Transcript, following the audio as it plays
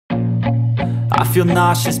I feel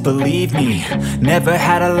nauseous, believe me. Never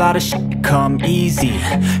had a lot of shit come easy.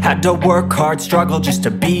 Had to work hard, struggle just to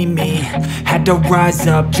be me. Had to rise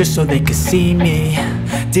up just so they could see me.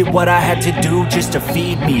 Did what I had to do just to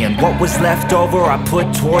feed me, and what was left over I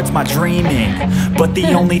put towards my dreaming. But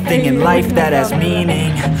the only thing in life that has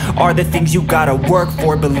meaning are the things you gotta work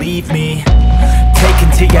for, believe me. Take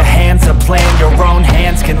into your hands a plan, your own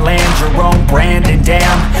hands can land your own brand. And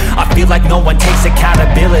damn, I feel like no one takes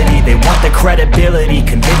accountability. They want the credibility,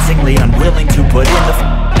 convincingly unwilling to put in the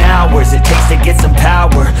hours it takes to get some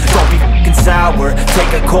power. Don't be f***ing sour,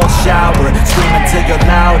 take a cold shower. Scream until you're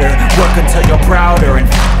louder, work until you're prouder. And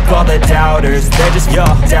f*** all the doubters, they're just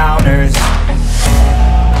your downers.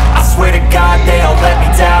 I swear to God they all let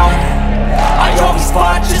me down. I always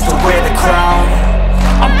fought just to wear the crown.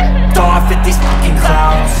 I'm f***ed off at these f***ing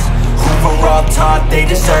clowns who were all taught they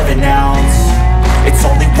deserve an ounce. It's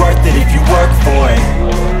only worth it if you work for it.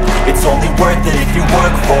 It's only worth it if you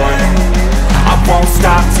work for it. I won't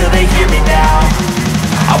stop till they hear me now.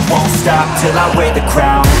 I won't stop till I wear the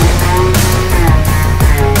crown.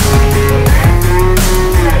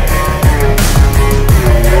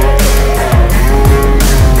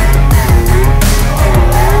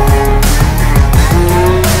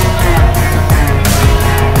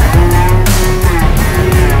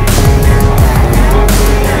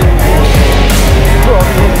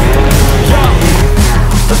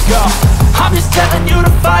 I'm just telling you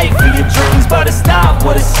to fight for your dreams, but it's not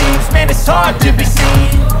what it seems. Man, it's hard to be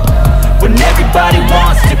seen when everybody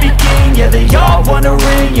wants to be king. Yeah, they all wanna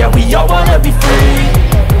ring, yeah, we all wanna be free.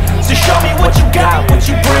 So show me what you got, what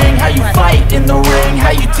you bring, how you fight in the ring,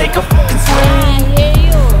 how you take a fucking swing.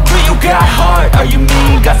 Do you got heart, are you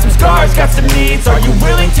mean? Got some scars, got some needs, are you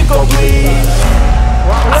willing to go bleed?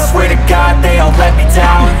 I swear to God they all let me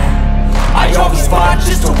down. I always fought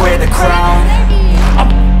just to wear the crown.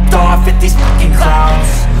 I'm off at these fucking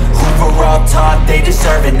clowns who were all taught they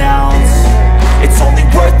deserve an ounce. It's only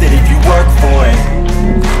worth it if you work for it.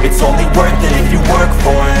 It's only worth it if you work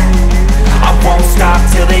for it. I won't stop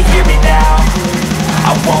till they hear me now.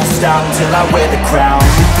 I won't stop till I wear the crown.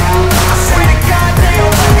 I swear to God they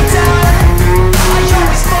all let me down. I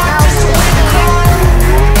always fought just to wear the crown.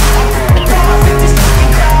 I'm off at these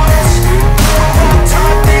fucking clowns who were all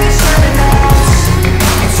taught they deserve an ounce.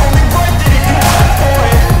 It's only worth it if you work for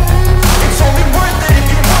it.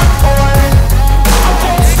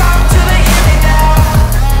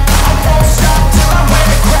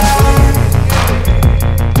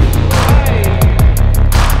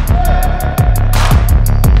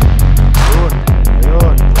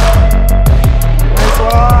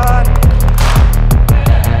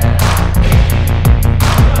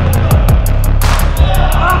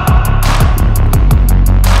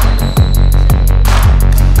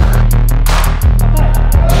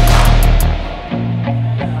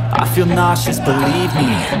 I feel nauseous, believe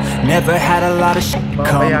me. Never had a lot of shit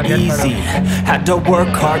come easy. Had to work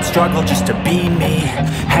hard, struggle just to be me.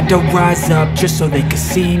 Had to rise up just so they could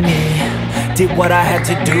see me. Did what I had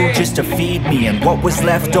to do just to feed me, and what was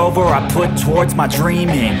left over I put towards my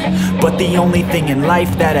dreaming. But the only thing in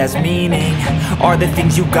life that has meaning are the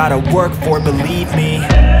things you gotta work for, believe me.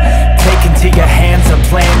 Take into your hands a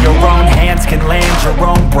plan, your own hands can land your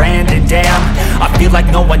own brand. And damn, I feel like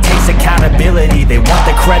no one takes accountability. They want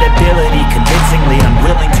the credibility, convincingly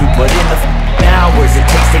unwilling to put in the hours it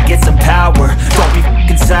takes to get some power. Don't be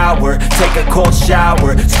f***ing sour, take a cold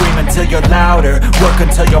shower. Scream until you're louder, work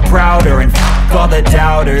until you're prouder. And f*** all the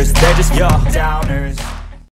doubters, they're just your downers.